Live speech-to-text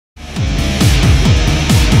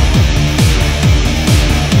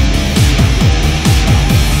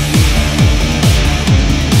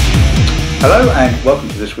Hello and welcome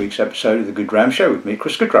to this week's episode of the Goodrum Show with me,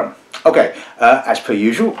 Chris Goodrum. Okay, as per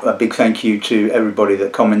usual, a big thank you to everybody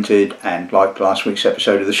that commented and liked last week's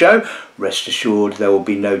episode of the show. Rest assured there will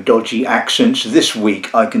be no dodgy accents this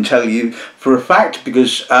week, I can tell you for a fact,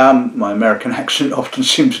 because my American accent often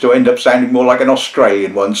seems to end up sounding more like an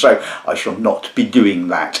Australian one, so I shall not be doing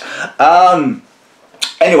that.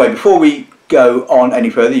 Anyway, before we go on any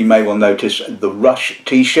further, you may well notice the Rush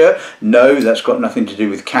t-shirt. No, that's got nothing to do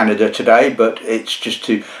with Canada today, but it's just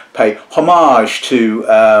to pay homage to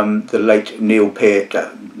the late Neil Peart,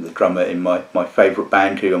 the drummer in my favourite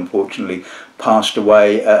band, who unfortunately passed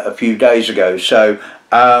away a few days ago. So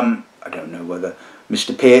I don't know whether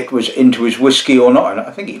Mr. Peart was into his whiskey or not.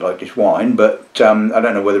 I think he liked his wine, but I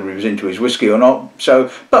don't know whether he was into his whiskey or not.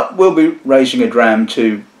 So, but we'll be raising a dram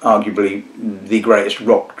to arguably the greatest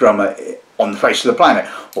rock drummer on the face of the planet,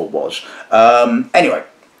 or was. Anyway,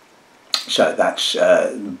 so that's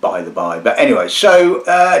by the by. But anyway, so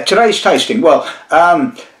today's tasting, well,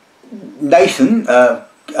 Nathan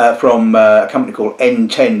from a company called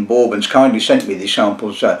N10 Bourbons kindly sent me these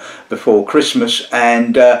samples before Christmas,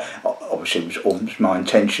 and obviously it was always my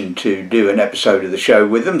intention to do an episode of the show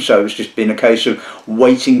with them, so it's just been a case of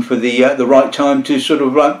waiting for the right time to sort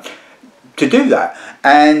of to do that,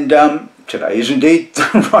 and today is indeed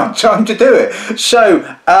the right time to do it.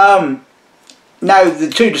 So now the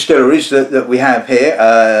two distilleries that we have here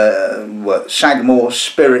were Sagamore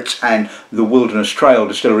Spirit and the Wilderness Trail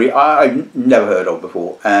Distillery. I've never heard of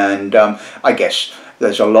before, and I guess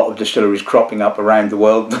there's a lot of distilleries cropping up around the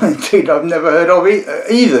world indeed I've never heard of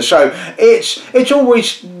either. So it's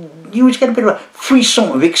always, you always get a bit of a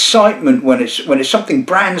frisson of excitement when it's something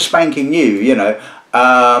brand spanking new, you know.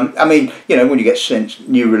 I mean, you know, when you get sent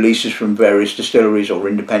new releases from various distilleries or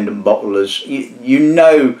independent bottlers, you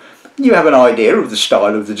know, you have an idea of the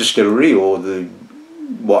style of the distillery or the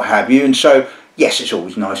what have you, and so yes, it's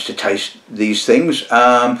always nice to taste these things.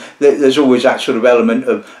 There's always that sort of element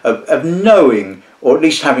of knowing, or at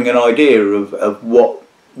least having an idea of what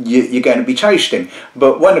you're going to be tasting.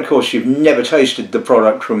 But when of course you've never tasted the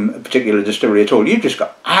product from a particular distillery at all, you've just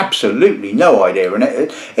got absolutely no idea, and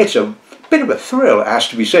it's a bit of a thrill, it has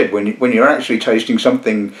to be said, when you're actually tasting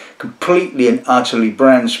something completely and utterly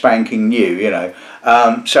brand spanking new, you know.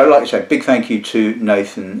 So like I said, big thank you to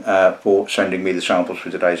Nathan for sending me the samples for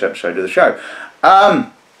today's episode of the show.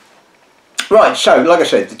 Right, so like I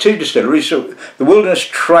said, the two distilleries. So the Wilderness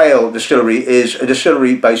Trail Distillery is a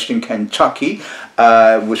distillery based in Kentucky.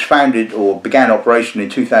 Was founded or began operation in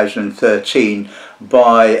 2013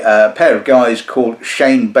 by a pair of guys called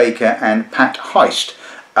Shane Baker and Pat Heist.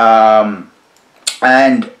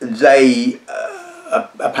 And they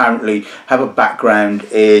apparently have a background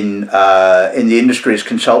in the industry as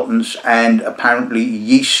consultants and apparently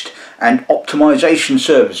yeast and optimization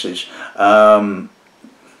services.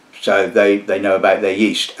 So they know about their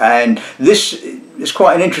yeast, and this is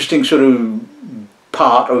quite an interesting sort of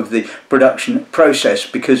part of the production process,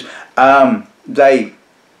 because they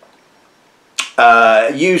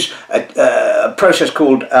use a process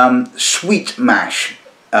called sweet mash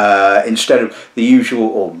instead of the usual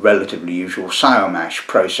or relatively usual sour mash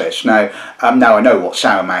process. Now I know what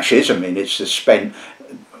sour mash is. I mean, it's the spent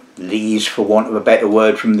lees, for want of a better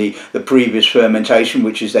word, from the previous fermentation,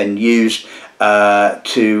 which is then used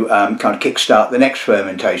to kind of kickstart the next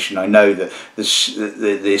fermentation. I know that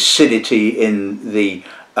the acidity in the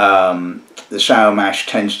sour mash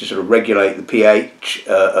tends to sort of regulate the pH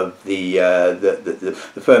of the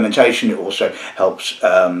fermentation. It also helps,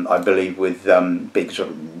 I believe, with big sort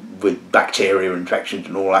of with bacteria infections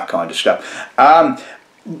and all that kind of stuff.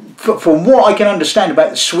 From what I can understand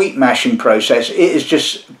about the sweet mashing process, it is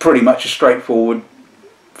just pretty much a straightforward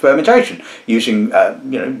fermentation using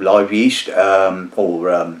you know, live yeast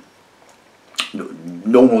or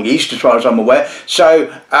normal yeast, as far as I'm aware.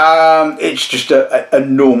 So it's just a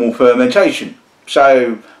normal fermentation.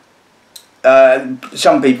 So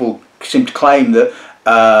some people seem to claim that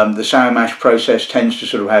the sour mash process tends to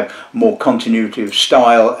sort of have more continuity of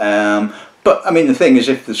style, but I mean, the thing is,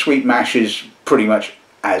 if the sweet mash is pretty much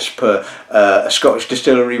as per a Scottish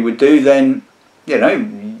distillery would do, then, you know,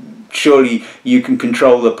 surely you can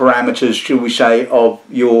control the parameters, shall we say, of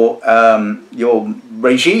your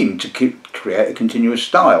regime to create a continuous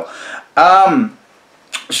style.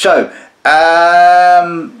 So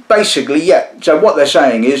basically, yeah, so what they're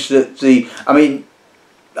saying is that I mean,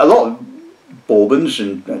 a lot of bourbons,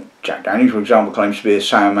 and Jack Daniels, for example, claims to be a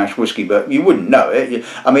sour mash whiskey, but you wouldn't know it.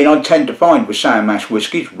 I mean, I tend to find with sour mash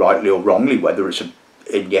whiskies, rightly or wrongly, whether it's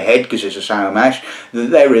in your head because it's a sour mash, that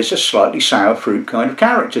there is a slightly sour fruit kind of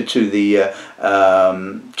character to the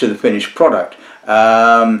finished product.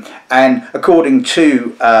 And according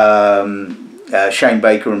to Shane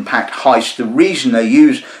Baker and Pat Heist, the reason they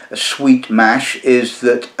use a sweet mash is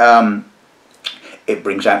that it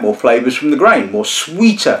brings out more flavours from the grain, more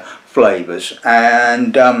sweeter flavours,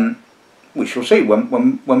 and we shall see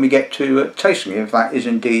when we get to tasting if that is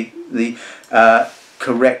indeed the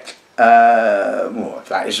correct, well, if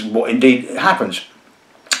that is what indeed happens.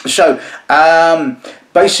 So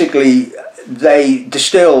basically they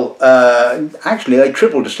distill, actually they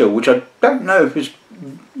triple distill, which I don't know if is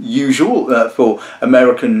usual for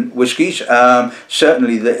American whiskies.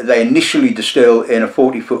 Certainly they initially distill in a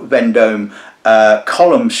 40-foot Vendome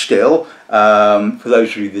column still. For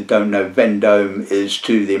those of you that don't know, Vendome is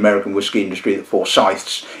to the American whisky industry that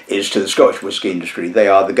Forsyths is to the Scottish whisky industry. They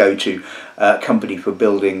are the go-to company for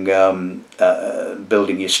building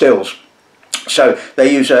building your stills. So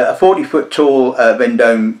they use a 40-foot tall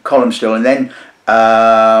Vendome column still, and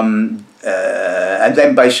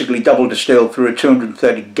then basically double distill through a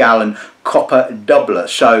 230-gallon copper doubler.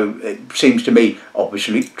 So it seems to me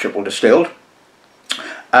obviously triple distilled.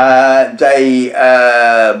 I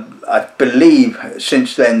believe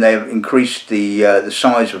since then they've increased the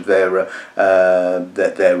size of their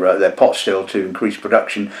pot still to increase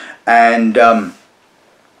production, and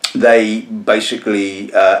they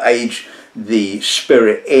basically age the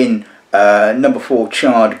spirit in number 4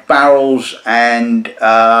 charred barrels, and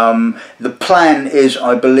the plan is,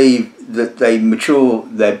 I believe, that they mature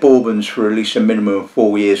their bourbons for at least a minimum of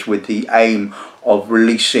 4 years, with the aim of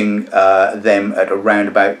releasing them at around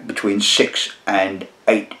about between 6 and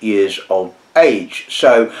 8 years of age.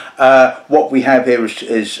 So what we have here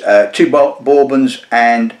is 2 bourbons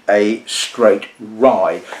and a straight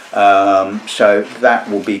rye, so that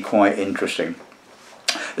will be quite interesting.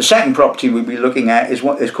 The second property we'll be looking at is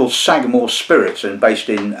what is called Sagamore Spirit, and based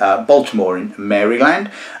in Baltimore in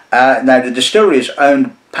Maryland. Now the distillery is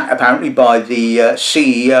owned apparently by the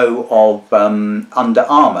CEO of Under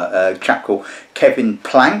Armour, a chap called Kevin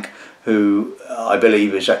Plank, who I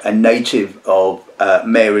believe is a native of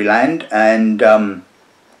Maryland, and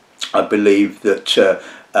I believe that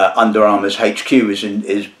Under Armour's HQ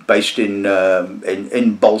is based in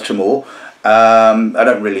Baltimore. I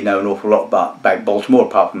don't really know an awful lot about Baltimore,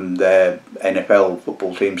 apart from their NFL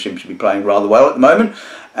football team seems to be playing rather well at the moment,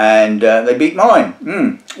 and they beat mine.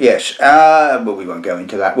 Yes, well, we won't go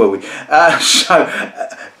into that, will we?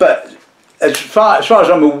 But as far as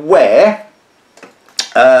I'm aware,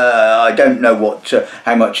 I don't know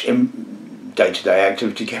how much day-to-day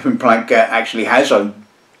activity Kevin Plank actually has. I'm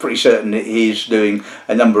pretty certain that he's doing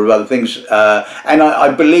a number of other things, and I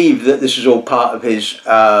believe that this is all part of his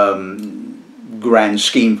grand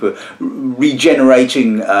scheme for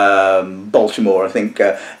regenerating Baltimore, I think,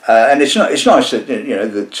 and it's nice that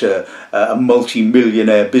that a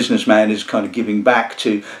multi-millionaire businessman is kind of giving back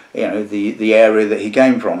to the area that he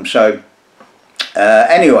came from. So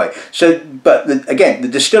anyway, but again, the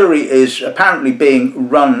distillery is apparently being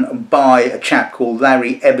run by a chap called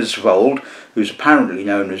Larry Evampire, who's apparently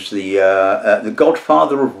known as the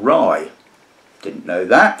godfather of rye. Didn't know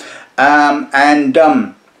that.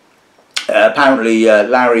 Apparently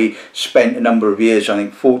Larry spent a number of years, I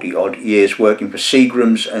think 40 odd years, working for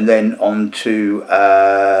Seagram's, and then on to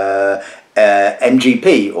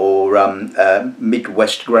MGP, or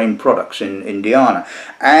Midwest Grain Products in Indiana.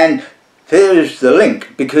 And here's the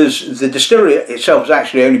link, because the distillery itself has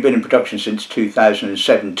actually only been in production since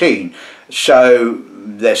 2017, so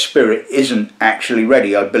their spirit isn't actually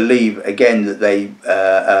ready. I believe again that they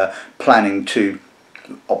are planning to,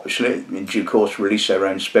 obviously in due course, release their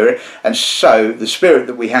own spirit, and so the spirit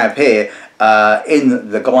that we have here in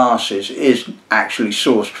the glasses is actually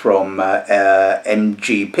sourced from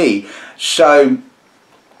MGP. So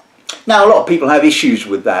now a lot of people have issues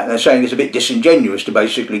with that. They're saying it's a bit disingenuous to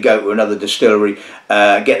basically go to another distillery,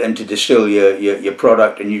 get them to distill your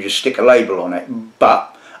product, and you just stick a label on it. But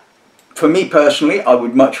for me personally, I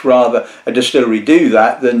would much rather a distillery do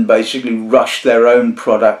that than basically rush their own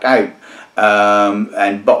product out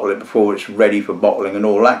and bottle it before it's ready for bottling and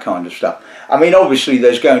all that kind of stuff. I mean, obviously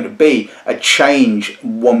there's going to be a change,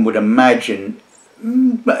 one would imagine.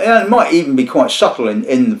 It might even be quite subtle in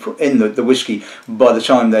the whiskey by the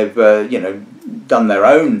time they've done their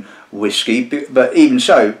own whiskey. But even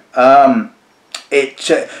so, the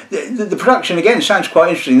production again sounds quite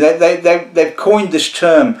interesting. They've coined this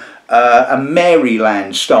term a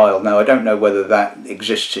Maryland style. Now I don't know whether that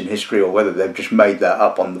exists in history or whether they've just made that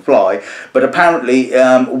up on the fly, but apparently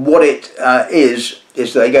what it is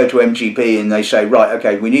they go to MGP and they say, right,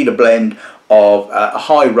 okay, we need a blend of a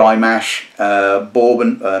high rye mash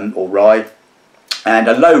bourbon or rye, and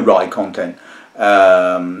a low rye content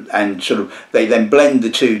and sort of they then blend the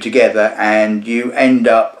two together, and you end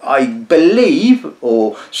up, I believe,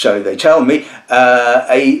 or so they tell me,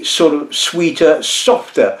 a sort of sweeter,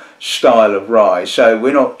 softer style of rye. So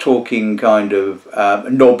we're not talking kind of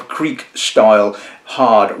Knob Creek style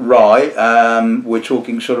hard rye. We're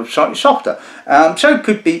talking sort of slightly softer. So it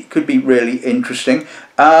could be really interesting.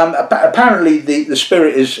 Apparently the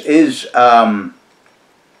spirit is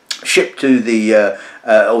shipped to the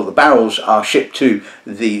or the barrels are shipped to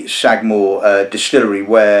the Sagamore distillery,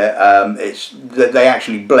 where they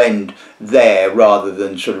actually blend there rather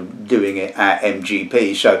than sort of doing it at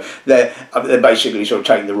MGP. So they're basically sort of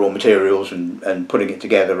taking the raw materials and putting it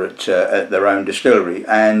together at their own distillery.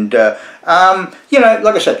 And you know,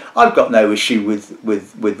 like I said, I've got no issue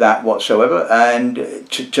with that whatsoever. And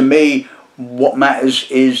to me, what matters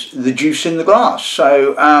is the juice in the glass.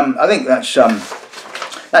 So I think that's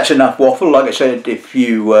enough waffle. Like I said, if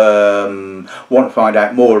you want to find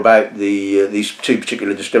out more about these two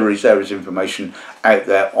particular distilleries, there is information out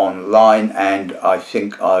there online. And I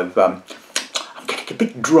think I'm getting a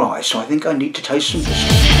bit dry, so I think I need to taste some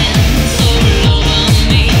whiskey.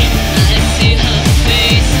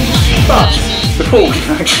 But before we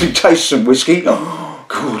can actually taste some whiskey, oh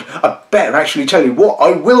God, I better actually tell you what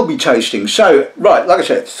I will be tasting. So, right, like I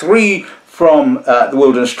said, 3 from the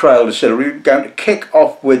Wilderness Trail Distillery. We're going to kick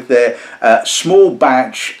off with their small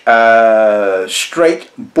batch straight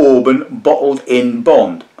bourbon bottled in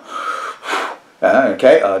bond.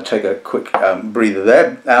 Okay, I'll take a quick breather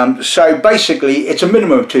there. So basically, it's a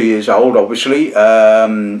minimum of 2 years old, obviously,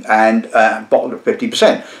 and bottled at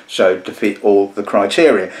 50%. So to fit all the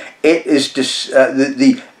criteria, it is just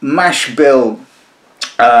the mash bill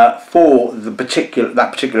for that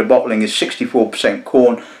particular bottling is 64%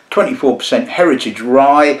 corn, 24% heritage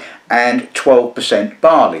rye, and 12%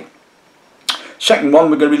 barley. Second one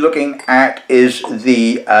we're going to be looking at is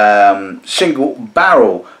the single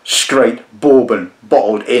barrel straight bourbon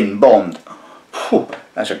bottled in bond. Whew,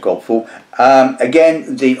 that's a gobful.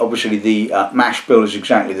 Again, obviously the mash bill is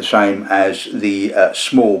exactly the same as the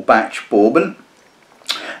small batch bourbon.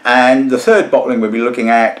 And the third bottling we'll be looking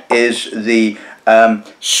at is the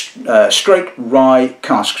straight rye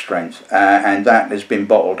cask strength, and that has been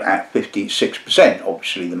bottled at 56%.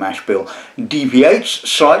 Obviously the mash bill deviates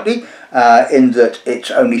slightly in that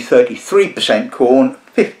it's only 33% corn,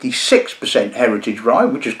 56% heritage rye,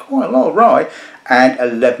 which is quite a lot of rye, and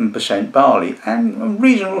 11% barley, and a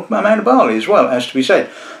reasonable amount of barley as well, has to be said.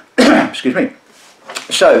 Excuse me.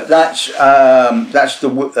 So that's the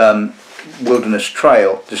Wilderness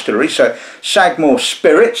Trail Distillery. So Sagamore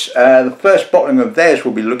Spirits, the first bottling of theirs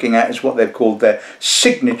we'll be looking at is what they've called their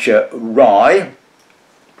signature rye.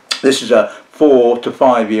 This is a 4 to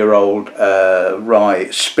 5 year old rye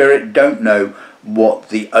spirit. Don't know what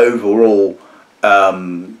the overall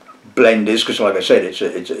blend is, because like I said, it's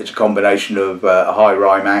a combination of a high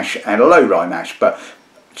rye mash and a low rye mash, but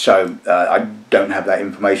so I don't have that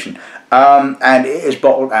information. And it is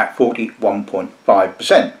bottled at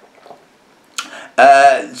 41.5%.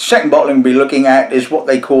 Second bottling we'll be looking at is what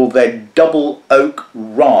they call their double oak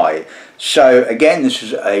rye. So again, this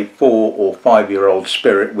is a 4 or 5 year old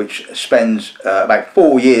spirit which spends about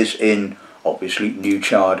 4 years in obviously new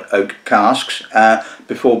charred oak casks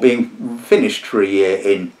before being finished for a year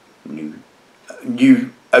in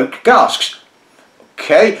new oak casks.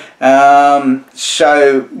 Okay,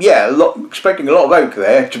 so yeah, expecting a lot of oak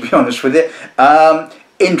there, to be honest with you.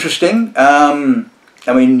 Interesting.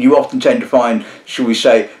 I mean, you often tend to find, shall we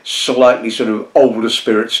say, slightly sort of older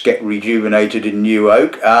spirits get rejuvenated in new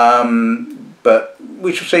oak, but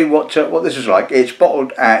we shall see what this is like. It's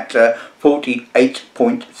bottled at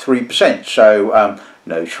 48.3%, so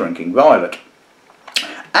no shrinking violet.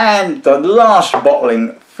 And the last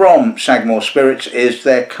bottling from Sagamore Spirits is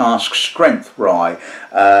their cask strength rye.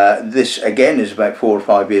 This again is about 4 or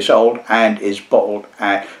 5 years old and is bottled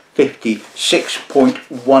at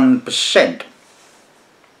 56.1%.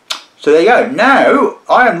 So there you go. Now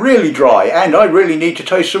I am really dry and I really need to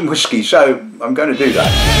taste some whiskey, so I'm going to do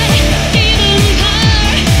that.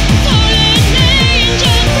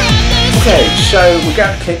 Okay, so we're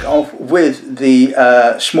going to kick off with the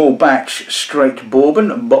small batch straight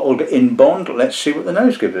bourbon bottled in bond. Let's see what the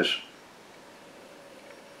nose gives us.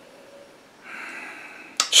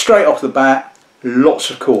 Straight off the bat, lots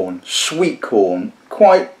of corn, sweet corn,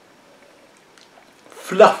 quite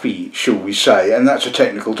fluffy, shall we say, and that's a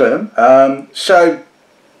technical term. So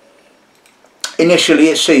initially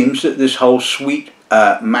it seems that this whole sweet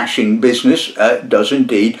mashing business does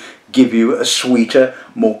indeed give you a sweeter,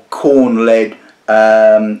 more corn-led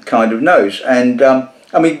kind of nose. And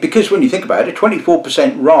I mean, because when you think about it,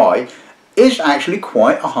 24% rye is actually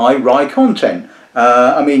quite a high rye content.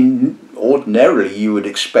 I mean, ordinarily you would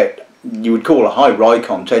expect, you would call a high rye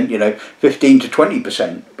content, you know, 15 to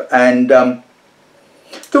 20%. And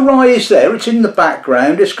the rye is there, it's in the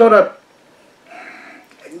background, it's got a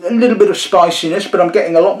little bit of spiciness, but I'm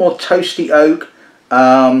getting a lot more toasty oak,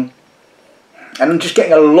 and I'm just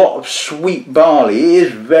getting a lot of sweet barley. It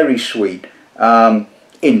is very sweet,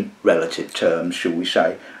 in relative terms, shall we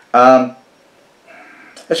say. There's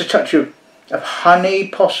a touch of honey,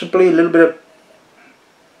 possibly, a little bit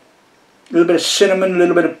of cinnamon, a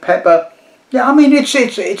little bit of pepper. Yeah, I mean, it's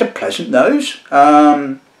a pleasant nose.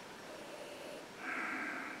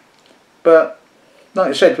 But like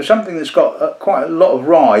I said, for something that's got quite a lot of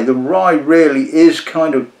rye, the rye really is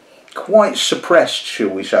kind of quite suppressed, shall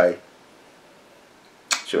we say.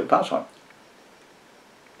 See what it tastes like.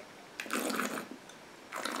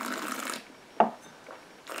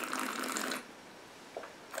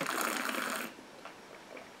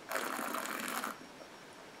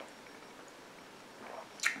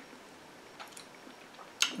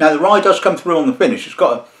 Now the rye does come through on the finish. It's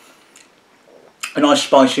got a nice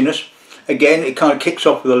spiciness. Again, it kind of kicks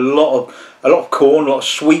off with a lot of corn, a lot of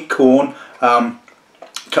sweet corn,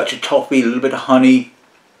 touch of toffee, a little bit of honey.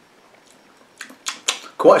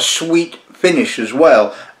 Quite a sweet finish as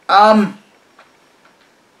well.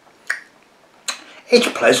 It's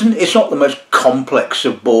pleasant. It's not the most complex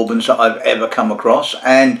of bourbons that I've ever come across,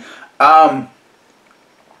 and I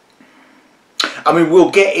mean,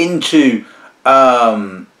 we'll get into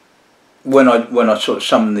when I sort of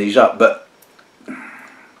sum these up, but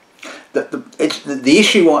the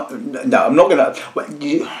issue. No, I'm not going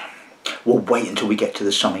to. We'll wait until we get to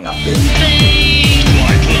the summing up bit.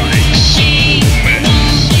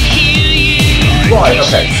 Right,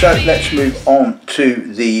 okay, so let's move on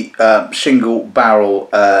to the single barrel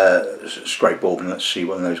straight bourbon. Let's see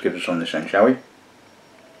what those give us on this end, shall we?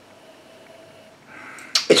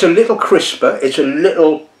 It's a little crisper, it's a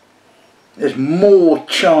little, there's more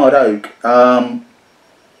charred oak.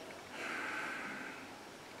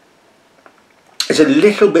 It's a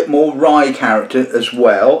little bit more rye character as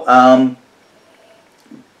well, and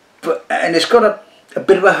it's got a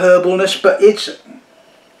bit of a herbalness, but it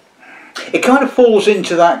kind of falls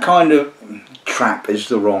into that kind of, trap is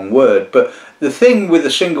the wrong word, but the thing with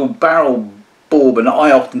a single barrel bourbon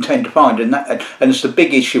I often tend to find, and it's the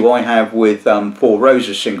big issue I have with Four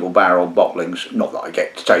Roses single barrel bottlings, not that I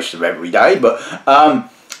get to taste them every day, but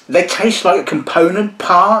they taste like a component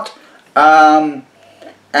part, and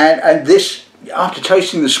this, after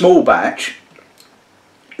tasting the small batch,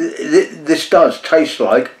 this does taste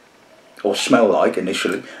like, or smell like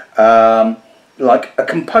initially, like a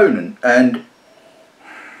component, and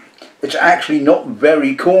it's actually not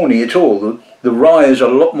very corny at all. The rye is a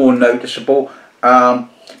lot more noticeable, but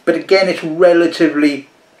again, it's relatively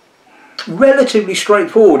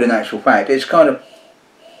straightforward in actual fact. It's kind of,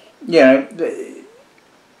 you know,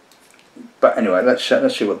 but anyway, let's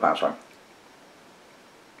see what the pal's like.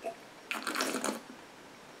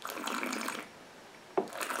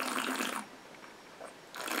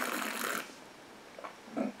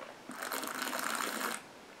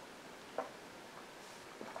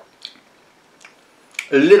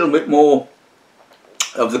 A little bit more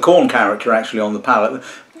of the corn character actually on the palate.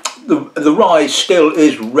 The rye still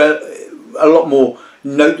is a lot more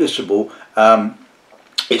noticeable.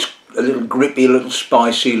 It's a little grippy, a little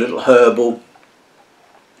spicy, a little herbal.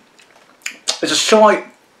 There's a slight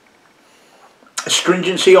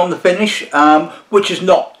astringency on the finish, which is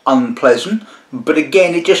not unpleasant, but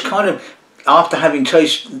again, it just kind of, after having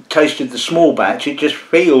tasted the small batch, it just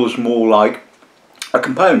feels more like a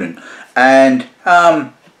component. And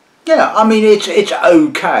yeah, I mean, it's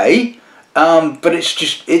okay, but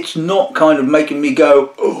it's not kind of making me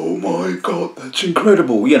go, oh my god, that's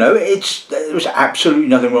incredible. You know, there's absolutely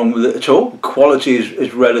nothing wrong with it at all. Quality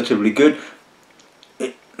is relatively good.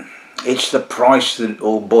 It's the price that it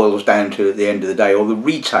all boils down to at the end of the day, or the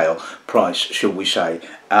retail price, shall we say.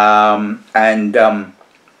 Like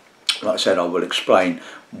I said, I will explain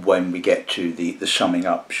when we get to the summing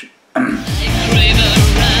up.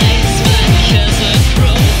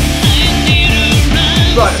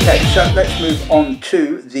 Right, okay, so let's move on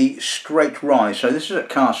to the straight rye. So this is at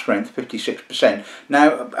cask strength, 56%.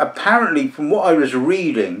 Now, apparently, from what I was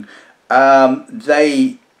reading,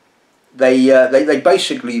 they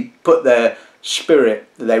basically put their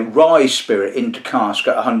rye spirit into cask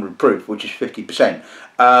at 100 proof, which is 50%.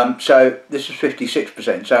 So this is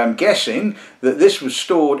 56%. So I'm guessing that this was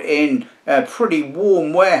stored in a pretty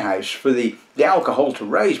warm warehouse for the alcohol to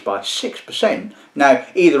raise by 6%. Now,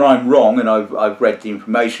 either I'm wrong and I've read the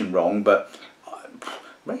information wrong, but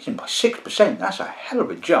raising by 6%, that's a hell of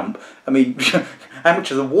a jump. I mean, how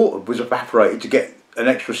much of the water was evaporated to get an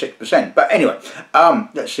extra 6%? But anyway,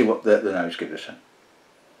 let's see what the nose gives us.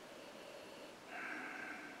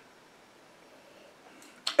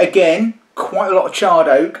 Again, quite a lot of charred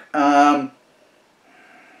oak. A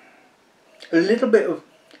little bit of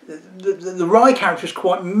the rye character is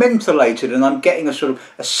quite mentholated, and I'm getting a sort of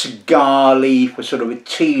a cigar leaf, a sort of a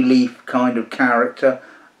tea leaf kind of character.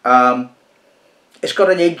 It's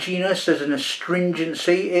got an edginess, there's an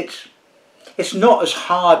astringency. It's not as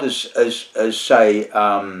hard as say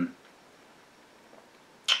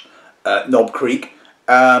Knob Creek,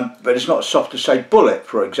 but it's not as soft as say Bullet,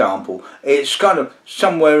 for example. It's kind of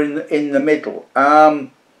somewhere in the middle.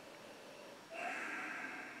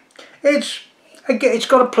 It's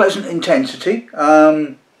got a pleasant intensity,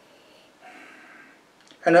 and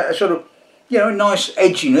a sort of, you know, a nice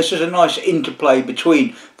edginess. There's a nice interplay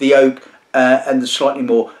between the oak and the slightly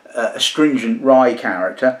more astringent rye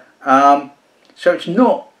character. So it's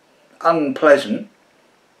not unpleasant.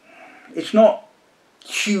 It's not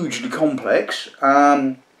hugely complex,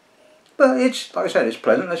 but it's, like I said, it's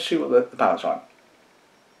pleasant. Let's see what the palate's like.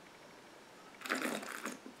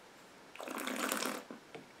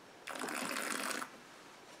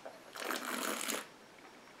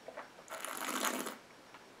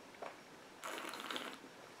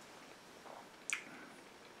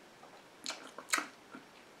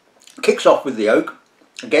 Kicks off with the oak,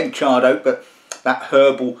 again charred oak, but that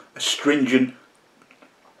herbal, astringent,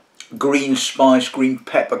 green spice, green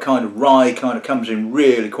pepper kind of rye kind of comes in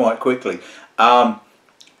really quite quickly.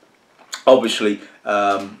 Obviously,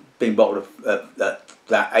 being bottled at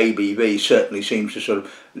that ABV certainly seems to sort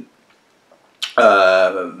of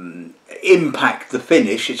impact the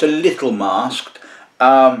finish. It's a little masked.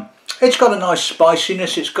 It's got a nice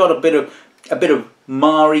spiciness. It's got a bit of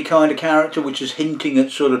Mari kind of character, which is hinting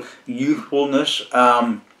at sort of youthfulness.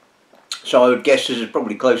 So I would guess this is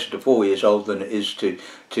probably closer to 4 years old than it is to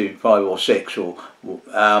 5 or 6. Or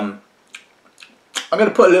I'm going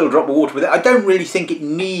to put a little drop of water with it. I don't really think it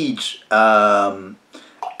needs any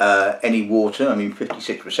water. I mean,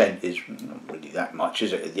 56% is not really that much,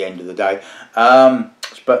 is it, at the end of the day?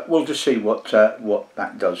 But we'll just see what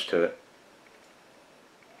that does to it.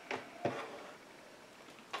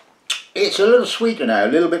 It's a little sweeter now,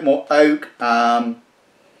 a little bit more oak, a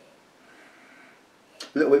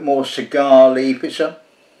little bit more cigar leaf. It's a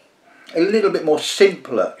little bit more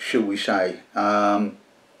simpler, shall we say. Buddy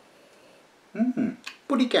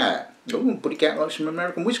Cat. Oh, Buddy Cat likes some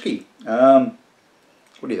American whiskey. What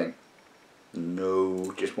do you think?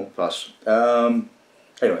 No, just won't fuss.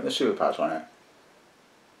 Anyway, let's see what the pass on now.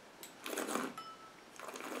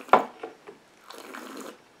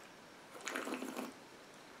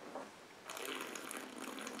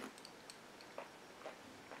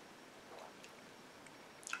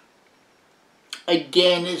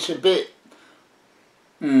 Again, it's a bit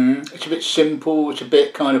simple. It's a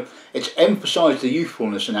bit kind of, it's emphasised the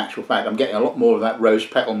youthfulness. In actual fact, I'm getting a lot more of that rose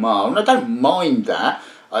petal marl, and I don't mind that.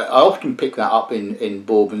 I often pick that up in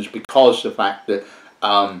bourbons because the fact that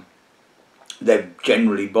they're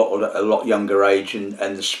generally bottled at a lot younger age, and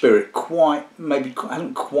the spirit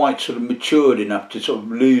hasn't quite sort of matured enough to sort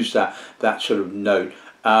of lose that sort of note.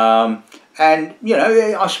 And, you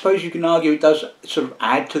know, I suppose you can argue it does sort of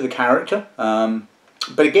add to the character.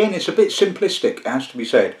 But again, it's a bit simplistic, it has to be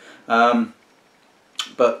said. But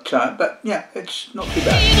yeah, it's not too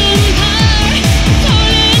bad.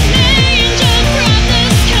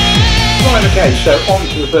 Right, okay, so on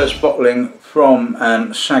to the first bottling from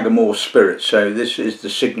Sagamore Spirit. So this is the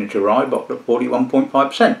signature rye, bottled at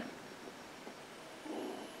 41.5%.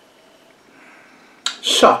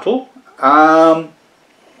 Subtle.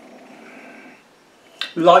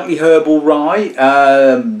 Lightly herbal rye,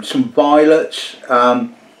 some violets,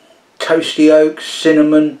 toasty oak,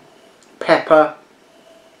 cinnamon, pepper.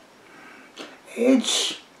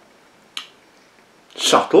 It's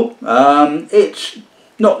subtle. It's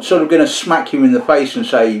not sort of going to smack you in the face and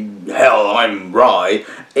say, "Hell, I'm rye."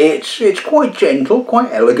 It's quite gentle,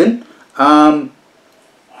 quite elegant.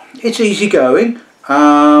 It's easygoing.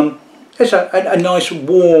 There's a nice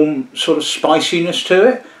warm sort of spiciness to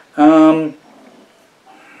it.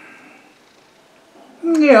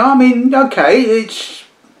 Yeah, I mean, okay, it's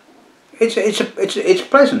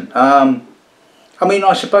pleasant. I mean,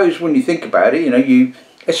 I suppose when you think about it, you know,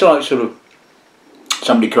 it's like sort of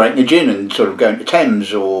somebody creating a gin and sort of going to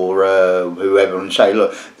Thames or whoever and say,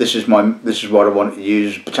 look, this is what I want to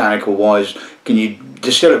use botanical wise. Can you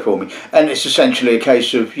distill it for me? And it's essentially a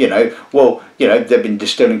case of, you know, well, you know, they've been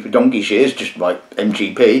distilling for donkey's years, just like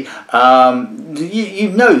MGP. You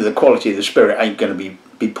know, the quality of the spirit ain't going to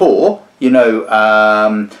be be poor, you know,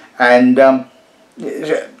 and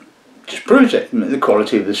it just proves it. The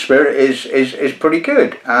quality of the spirit is pretty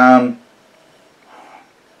good.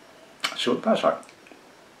 See what that's like.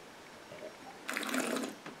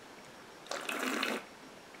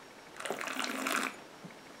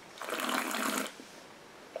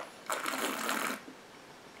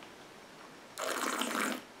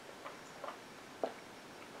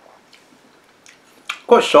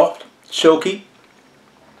 Quite soft, silky.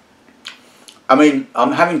 I mean,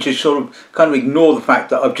 I'm having to sort of kind of ignore the fact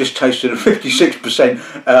that I've just tasted a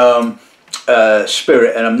 56%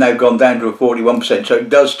 spirit, and I've now gone down to a 41%. So it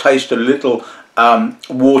does taste a little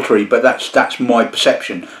watery, but that's my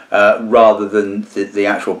perception rather than the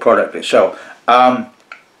actual product itself.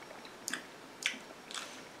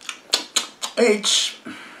 It's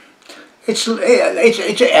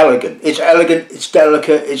elegant. It's elegant. It's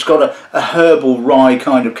delicate. It's got a herbal rye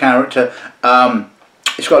kind of character.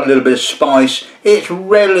 It's got a little bit of spice. It's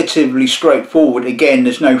relatively straightforward. Again,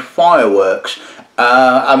 there's no fireworks.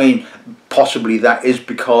 I mean, possibly that is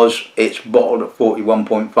because it's bottled at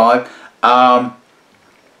 41.5.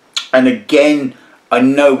 And again, I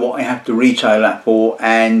know what I have to retail that for,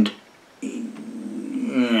 and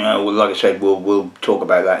you know, well, like I said, we'll talk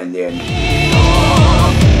about that in the end.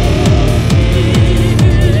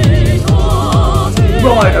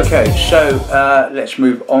 Right, okay, so let's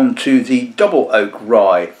move on to the double oak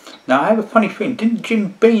rye. Now I have a funny feeling, didn't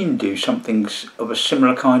Jim Beam do something of a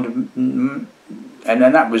similar kind of, and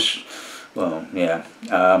then that was, well, yeah,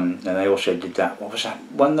 and they also did that, what was that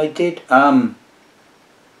one they did?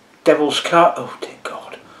 Devil's Cut, oh dear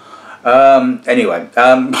God. Anyway,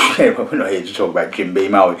 we're not here to talk about Jim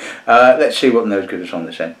Beam, are we? Let's see what those give us on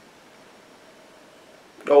this end.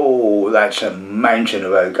 Oh, that's a mountain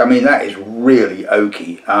of oak. I mean, that is really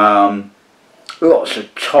oaky. Lots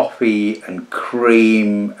of toffee and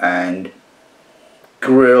cream and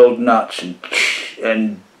grilled nuts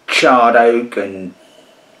and charred oak, and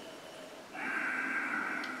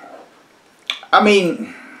I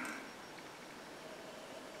mean,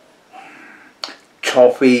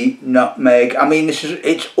 toffee, nutmeg. I mean,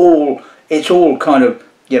 it's all kind of,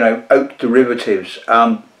 you know, oak derivatives.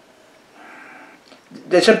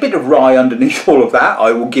 There's a bit of rye underneath all of that,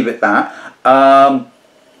 I will give it that,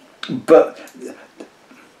 but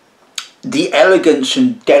the elegance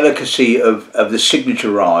and delicacy of the signature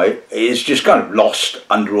rye is just kind of lost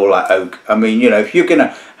under all that oak. I mean, you know, if you're going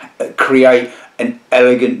to create an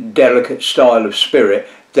elegant, delicate style of spirit,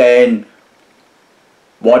 then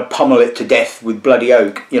why pummel it to death with bloody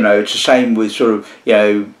oak? You know, it's the same with sort of, you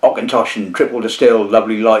know, Auchentoshan and triple distilled,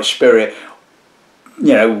 lovely light spirit,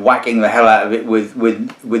 you know, whacking the hell out of it with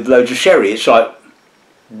loads of sherry. It's like,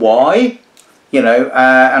 why? You know,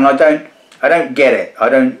 and I don't get it.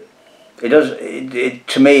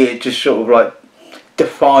 To me, it just sort of like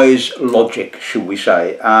defies logic, should we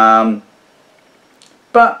say.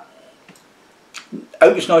 But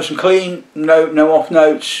oak is nice and clean, no off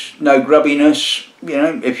notes, no grubbiness. You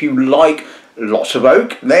know, if you like lots of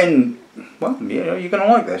oak, then, well, you know, you're going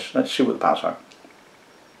to like this. Let's see what the pal's like.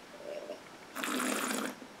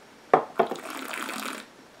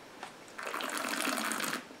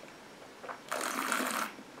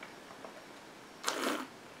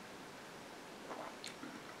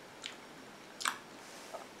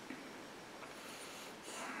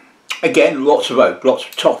 Again, lots of oak, lots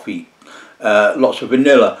of toffee, lots of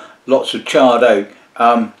vanilla, lots of charred oak.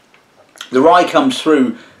 The rye comes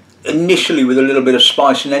through initially with a little bit of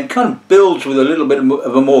spice, and then kind of builds with a little bit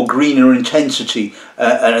of a more greener intensity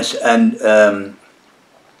and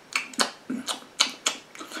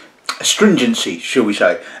astringency, shall we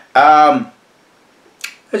say.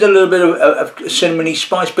 There's a little bit of cinnamony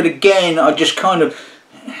spice, but again, I just kind of,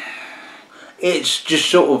 it's just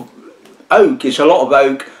sort of oak. It's a lot of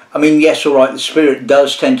oak. I mean, yes, all right, the spirit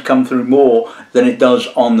does tend to come through more than it does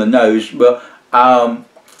on the nose, but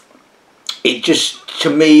it just, to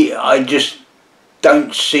me, I just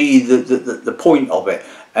don't see the point of it.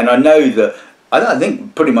 And I know that, I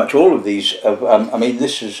think pretty much all of these, I mean,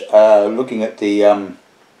 this is looking at the,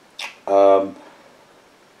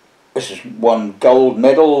 this has won gold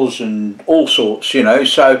medals and all sorts, you know,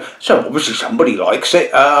 so obviously somebody likes it.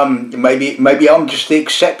 Maybe I'm just the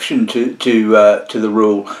exception to the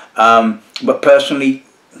rule, but personally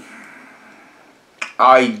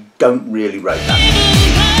I don't really rate that.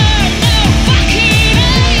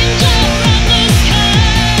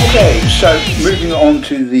 Okay, so moving on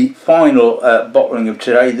to the final bottling of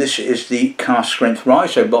today. This is the cask strength rye,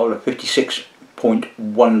 so bottle of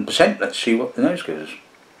 56.1%. Let's see what the nose gives us.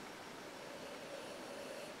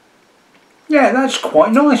 Yeah, that's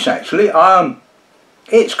quite nice actually.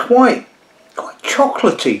 it's quite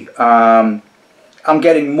chocolatey. I'm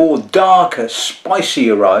getting more darker,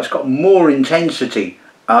 spicier rye. It's got more intensity.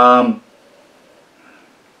 And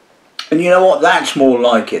you know what? That's more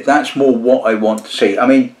like it. That's more what I want to see. I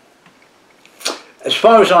mean, as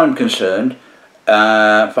far as I'm concerned,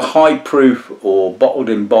 for high proof or bottled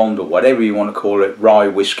in bond or whatever you want to call it, rye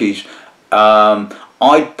whiskies,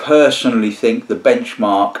 I personally think the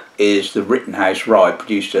benchmark is the Rittenhouse rye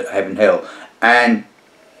produced at Heaven Hill, and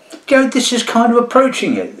you know, this is kind of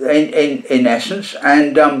approaching it in essence,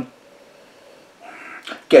 and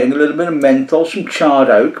getting a little bit of menthol, some charred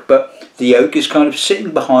oak, but the oak is kind of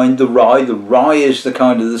sitting behind the rye. The rye is the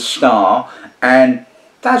kind of the star, and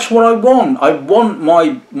that's what I want. I want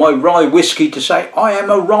my rye whiskey to say, I am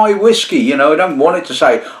a rye whiskey. You know, I don't want it to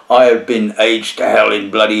say, I have been aged to hell in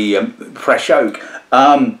bloody fresh oak.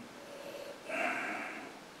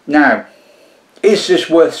 Now, is this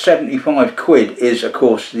worth 75 quid is, of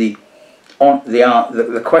course, the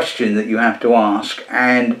question that you have to ask,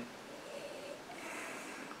 and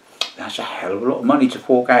that's a hell of a lot of money to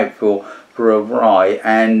fork out for a rye,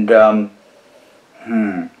 and let's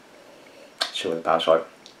see what the power's like.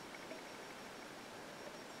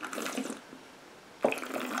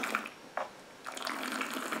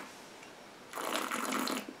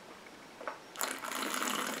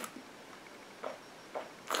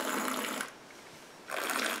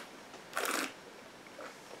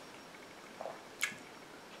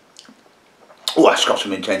 Oh, that's got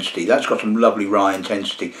some intensity. That's got some lovely rye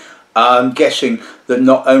intensity. I'm guessing that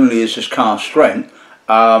not only is this cask strength,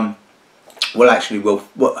 we'll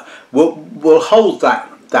hold that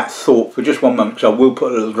thought for just one moment, because I will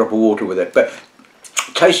put a little drop of water with it. But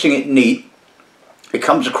tasting it neat, it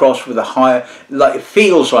comes across with a higher, like it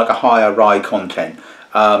feels like a higher rye content.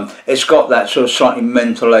 It's got that sort of slightly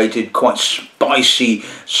mentholated, quite spicy,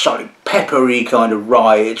 slightly peppery kind of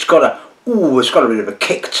rye. It's got a bit of a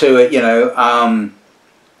kick to it, you know.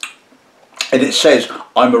 And it says,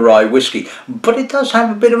 I'm a rye whiskey, but it does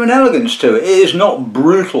have a bit of an elegance to it. It is not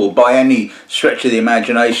brutal by any stretch of the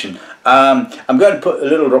imagination. I'm going to put a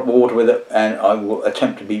little drop of water with it, and I will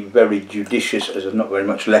attempt to be very judicious, as there's not very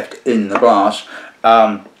much left in the glass,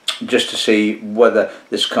 just to see whether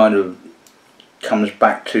this kind of comes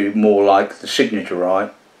back to more like the signature rye.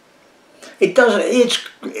 It does.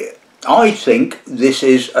 I think this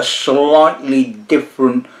is a slightly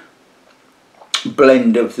different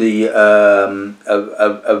blend of the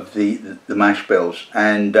mash bills,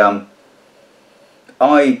 and I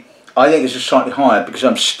think this is slightly higher because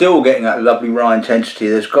I'm still getting that lovely rye intensity.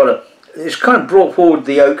 It's kind of brought forward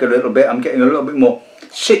the oak a little bit. I'm getting a little bit more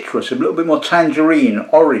citrus, a little bit more tangerine,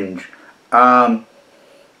 orange. I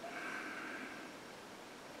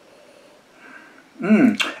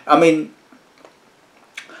mean,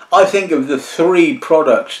 I think of the three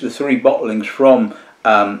products, the three bottlings from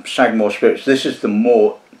Sagamore Spirits, this is the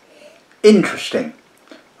more interesting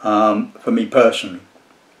for me personally.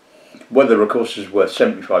 Whether, of course, it's worth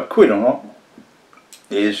 75 quid or not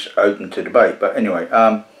is open to debate. But anyway,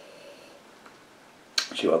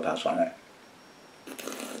 see what I pass on it.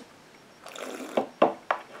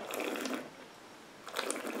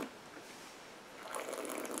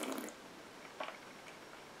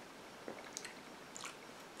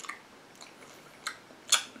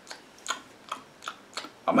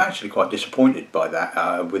 I'm actually quite disappointed by that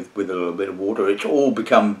with a little bit of water. It's all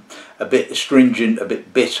become a bit astringent, a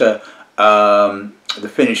bit bitter. The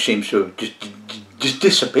finish seems to have just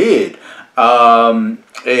disappeared.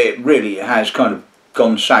 It really has kind of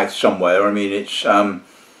gone south somewhere. I mean, it's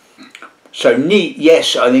so neat.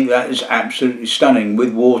 Yes, I think that is absolutely stunning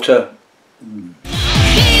with water.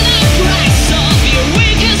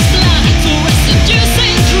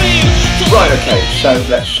 Right, okay, so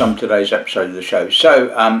let's sum today's episode of the show.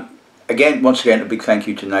 So, once again, a big thank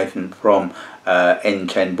you to Nathan from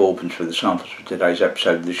N10 Bourbons for the samples for today's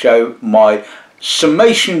episode of the show. My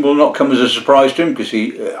summation will not come as a surprise to him, because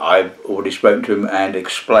I've already spoken to him and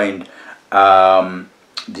explained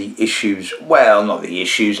the issues. Well, not the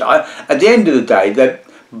issues. At the end of the day,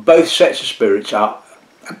 both sets of spirits are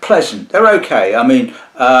pleasant. They're okay. I mean,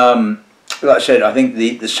 like I said, I think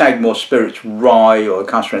the Sagamore Spirits rye, or the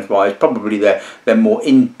cask strength rye, is probably their more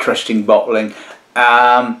interesting bottling.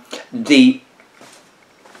 The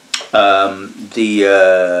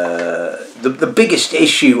biggest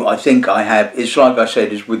issue I think I have is, like I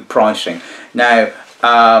said, is with pricing. Now,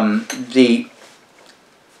 I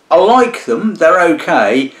like them; they're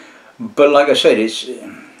okay, but like I said, it's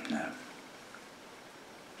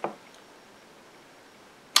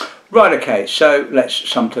Right, okay, so let's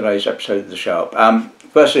sum today's episode of the show up.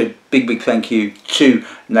 Firstly, big thank you to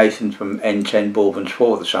Nathan from N10 Bourbons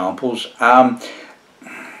for the samples.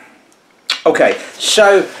 Okay,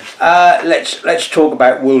 so let's talk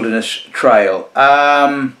about Wilderness Trail.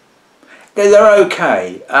 They're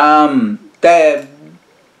okay.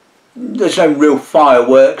 There's no real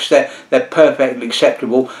fireworks. They're perfectly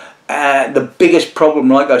acceptable. The biggest problem,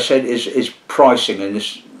 like I said, is pricing, and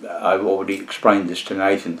this I've already explained this to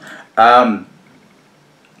Nathan.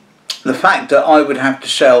 The fact that I would have to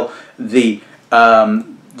sell the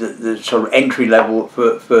sort of entry level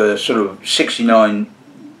for sort of 69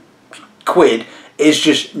 quid is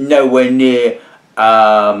just nowhere near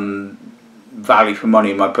value for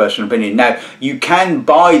money, in my personal opinion. Now, you can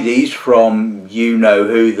buy these from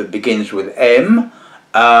you-know-who that begins with M,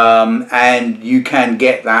 and you can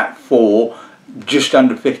get that for just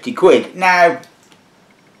under 50 quid. Now,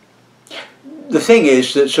 the thing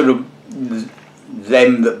is that sort of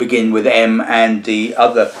them that begin with M and the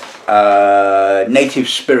other native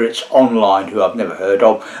spirits online, who I've never heard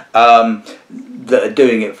of, that are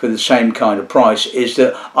doing it for the same kind of price, is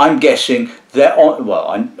that I'm guessing they're on, well,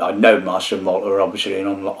 I know Master and Malt are obviously an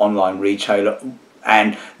online retailer,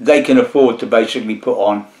 and they can afford to basically put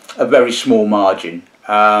on a very small margin.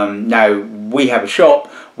 Now, we have a shop,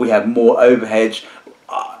 we have more overheads.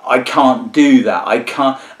 I can't do that. I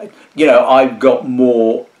can't, you know, I've got to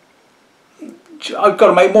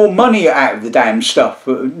make more money out of the damn stuff,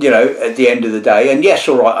 you know, at the end of the day. And yes,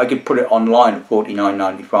 all right, I could put it online at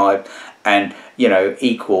 $49.95 and, you know,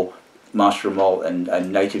 equal Master of Malt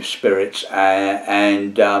and Native Spirits, but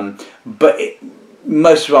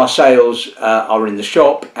most of our sales are in the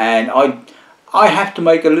shop, and I have to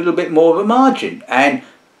make a little bit more of a margin, and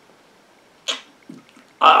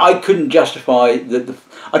I couldn't justify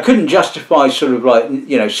I couldn't justify sort of like,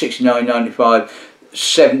 you know, $69.95,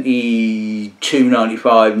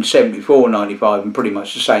 $72.95 and $74.95, and pretty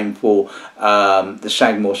much the same for the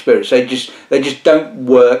Sagamore Spirits. They just don't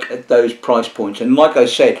work at those price points. And like I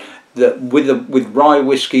said, that with rye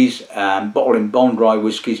whiskies, bottle and bond rye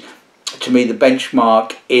whiskies, to me the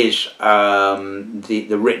benchmark is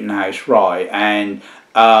the Rittenhouse rye, and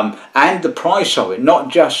the price of it, not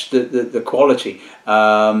just the quality.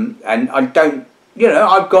 And I don't, you know,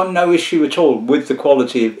 I've got no issue at all with the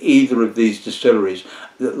quality of either of these distilleries.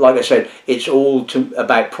 Like I said, it's all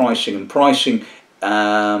about pricing, and pricing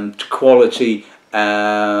to quality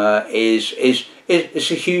is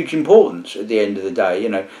a huge importance at the end of the day. You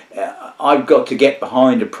know, I've got to get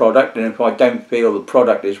behind a product, and if I don't feel the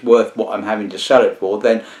product is worth what I'm having to sell it for,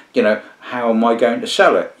 then, you know, how am I going to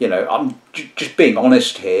sell it? You know, I'm just being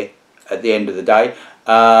honest here at the end of the day.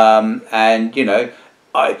 And, you know,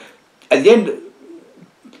 at the end,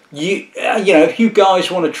 you know, if you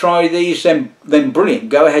guys want to try these, then brilliant,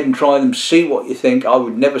 go ahead and try them, see what you think. I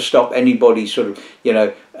would never stop anybody sort of, you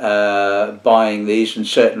know, buying these, and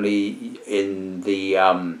certainly in the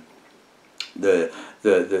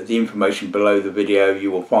information below the video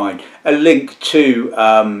you will find a link to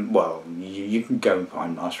well, you can go and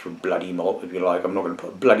find Master of Bloody Malt if you like. I'm not going to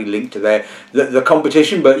put a bloody link to the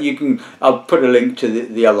competition, but you can, I'll put a link to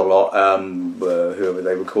the other lot, whoever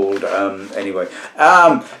they were called, anyway.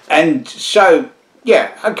 And so,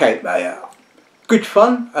 yeah, okay, good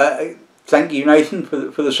fun. Thank you, Nathan,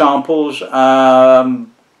 for the samples,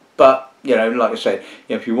 but, you know, like I said,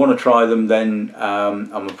 if you want to try them, then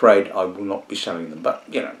I'm afraid I will not be selling them. But,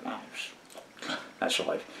 you know, that's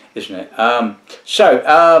life, isn't it?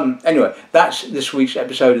 Anyway, that's this week's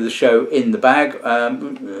episode of the show in the bag. I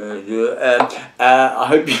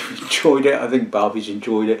hope you enjoyed it. I think Barbie's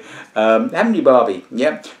enjoyed it. Haven't you, Barbie?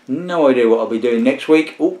 Yeah. No idea what I'll be doing next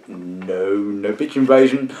week. Oh, no pitch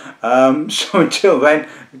invasion. So until then,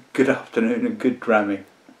 good afternoon and good dramming.